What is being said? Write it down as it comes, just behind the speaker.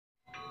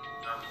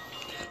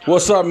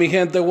What's up, mi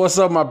gente? What's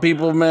up, my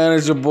people, man?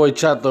 It's your boy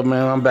Chato,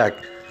 man. I'm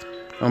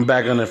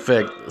back in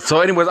effect. So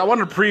anyways, I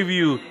want to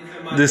preview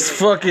this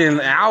fucking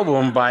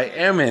album by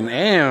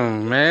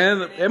Eminem,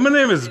 man.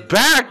 Eminem is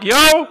back,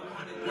 yo.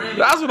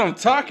 That's what I'm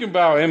talking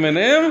about,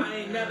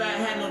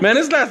 Eminem. Man,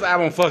 this last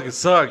album fucking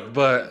sucked,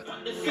 but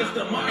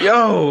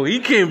yo, he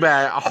came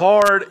back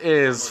hard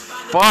as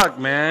fuck,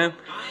 man.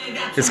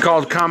 It's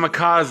called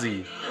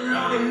Kamikaze.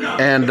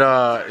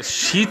 And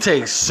she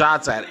takes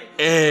shots at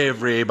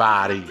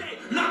everybody.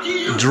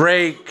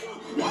 Drake,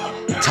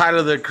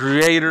 Tyler the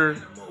Creator,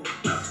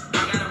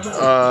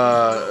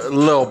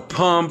 Lil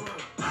Pump,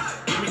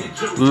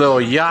 Lil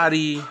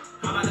Yachty,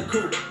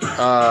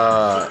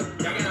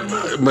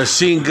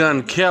 Machine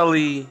Gun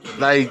Kelly,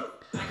 like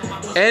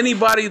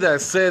anybody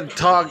that said,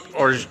 talked,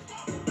 or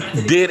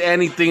did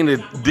anything to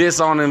diss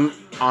on him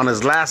on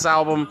his last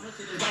album,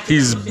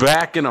 he's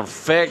back in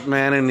effect,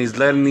 man, and he's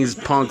letting these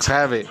punks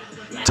have it.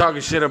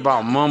 Talking shit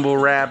about mumble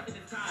rap,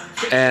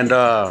 and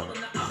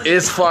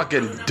it's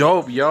fucking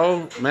dope,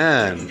 yo,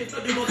 man.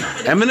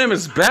 Eminem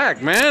is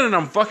back, man, and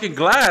I'm fucking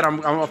glad.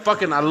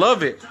 I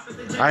love it.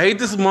 I hate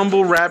this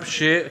mumble rap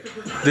shit.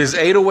 This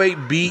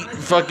 808 beat,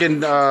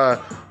 fucking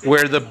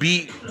where the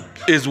beat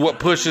is what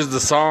pushes the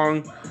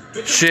song.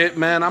 Shit,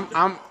 man.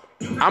 I'm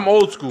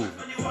old school,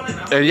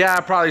 and yeah,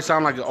 I probably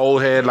sound like an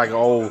old head, like an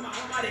old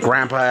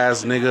grandpa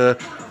ass nigga,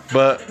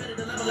 but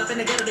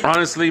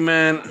honestly,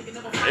 man,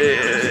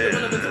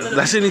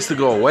 that shit needs to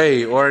go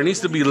away, or it needs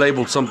to be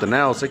labeled something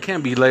else. It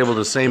can't be labeled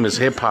the same as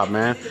hip hop,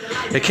 man.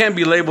 It can't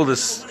be labeled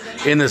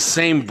in the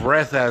same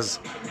breath as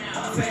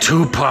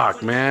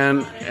Tupac,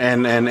 man,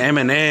 and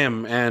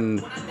Eminem,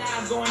 and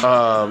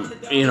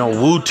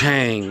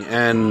Wu-Tang,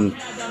 and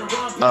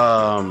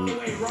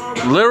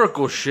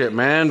lyrical shit,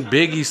 man.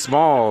 Biggie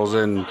Smalls,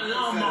 and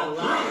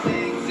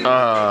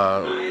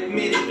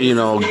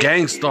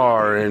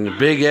Gangstar, and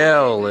Big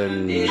L,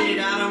 and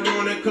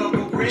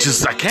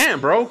just I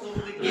can't, bro.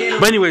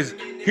 But anyways,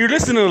 here,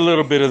 listen to a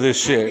little bit of this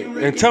shit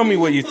and tell me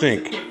what you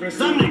think.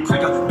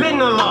 Been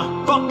the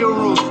law, fuck the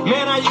rules.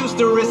 Man, I used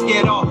to risk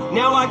it all.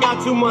 Now I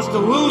got too much to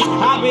lose.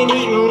 I've been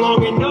eating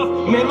long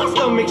enough. Man, my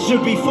stomach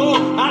should be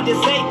full. I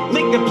just say,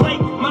 lick the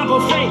plate, my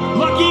buffet.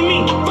 Lucky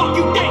me, fuck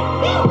you think.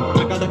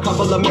 I got a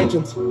couple of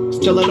mentions,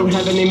 still I don't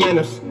have any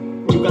manners.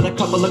 You got a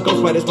couple of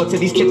ghostwriters, but to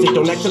these kids it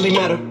don't actually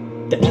matter.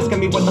 They're asking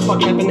me what the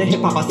fuck happened to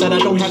hip-hop. I said I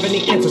don't have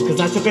any answers, cause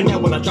I took a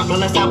nap when I dropped my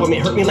last album.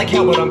 It hurt me like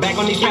hell, but I'm back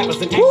on these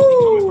rappers. And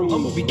actually coming from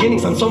humble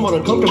beginnings, I'm somewhat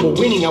uncomfortable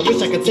winning. I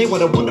wish I could say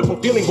what a wonderful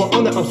feeling. We're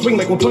on the upswing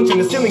like we're punching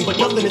the ceiling, but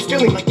nothing is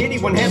feeling like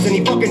anyone has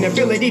any fucking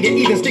ability to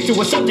even stick to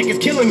a subject. Is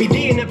killing me.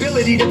 The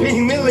inability to pin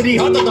humility.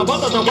 Why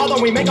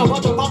don't we make a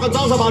bunch of fucking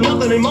songs about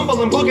nothing and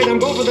mumble and bucket? I'm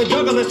going for the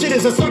juggler. Shit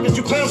is a circus.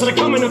 You clowns that are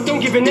coming up. Don't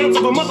give an ounce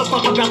of a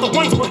motherfucker about the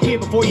ones who are here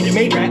before you that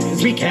made rap.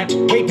 It's recap,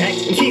 way back,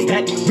 and tease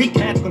that.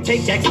 Recap, gonna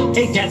take jacks,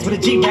 8 jacks with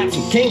a G-raps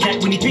and King Jack.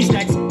 We need 3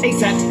 stacks,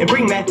 ASAP, and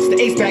bring that. It's the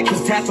ace back,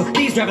 cause tap for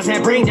these rappers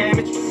have brain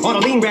damage. All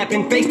the lean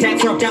rapping, face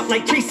tats rubbed out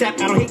like tree sap.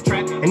 I don't hate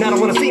trap, and I don't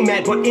wanna see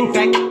mad, but in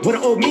fact, what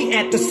old me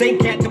at the same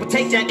cat that would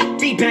take that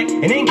feedback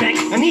and aim back.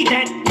 I need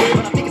that,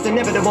 but I think it's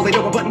inevitable. They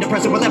know a button to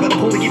press it, whatever the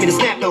pull to give me the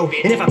snap though.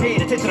 And if I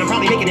paid attention, I'm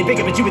probably making it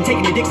bigger, but you been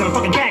taking your dicks on a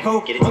fucking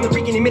backhoe. On the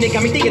freaking minute,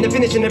 got me thinking of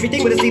finishing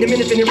everything with a seed of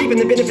minutes and reaping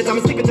the benefits. I'm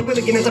asleep at the wheel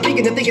again as I'm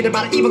thinking and thinking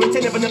about an evil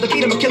intent of another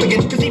beat. I'm a killing it,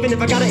 cause even if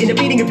I gotta end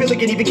up eating a pill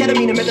again, even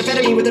ketamine and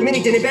methamphetamine with a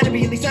mini, then it better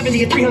be at least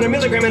 70 and 300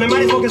 milligrams, and I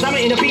might as well, cause I'ma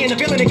end up being a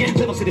villain again.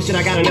 Little to the shit,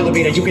 I got an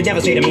elevator. You could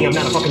never say to me I'm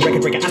not a fucking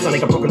record breaker. I sound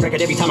like a broken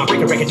record every time I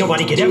break a record.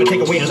 Nobody could ever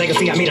take away the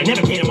legacy I made. I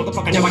never can,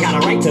 motherfucker. Now I got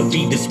a right to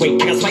be this way.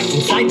 I got spite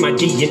inside my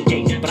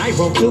DNA, but I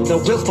roll till the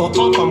wheels fall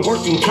off. I'm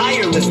working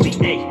tirelessly.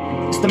 Hey,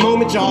 it's the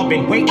moment y'all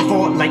been waiting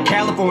for, like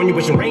California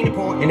wishing rain to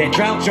pour, and that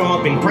drought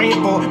y'all been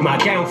praying for. My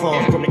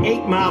downfall from the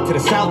 8 Mile to the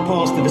South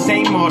Pass to the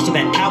same marsh to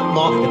that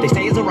outlaw that they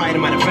say is a right. I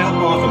might have fell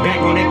off. I'm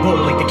back on that bull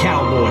like the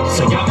cowboy.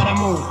 So y'all gotta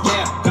move,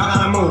 yeah. Y'all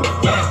gotta move,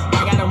 yeah.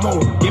 I gotta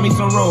move. Give me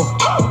some room.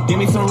 Give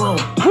me some room.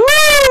 Woo!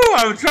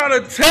 I'm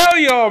trying to tell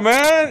y'all,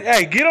 man.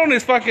 Hey, get on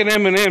this fucking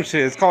Eminem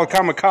shit. It's called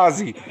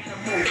Kamikaze.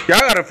 Y'all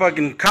gotta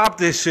fucking cop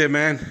this shit,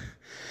 man.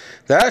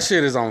 That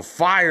shit is on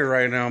fire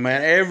right now,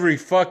 man. Every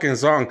fucking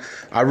song.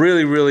 I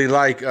really, really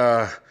like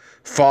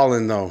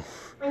Fallen, though.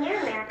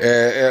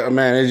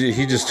 Man,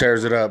 he just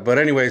tears it up. But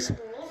anyways,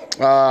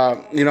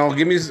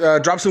 give me,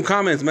 drop some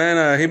comments,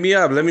 man. Hit me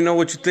up. Let me know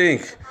what you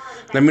think.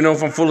 Let me know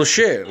if I'm full of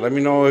shit. Let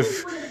me know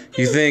if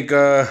you think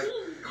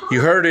you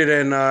heard it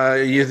and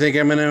you think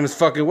Eminem is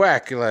fucking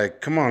whack.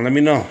 Like, come on, let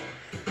me know.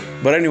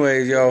 But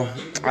anyways, yo,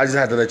 I just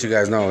had to let you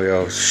guys know,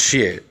 yo.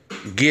 Shit.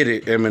 Get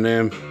it,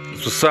 Eminem.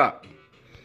 What's up?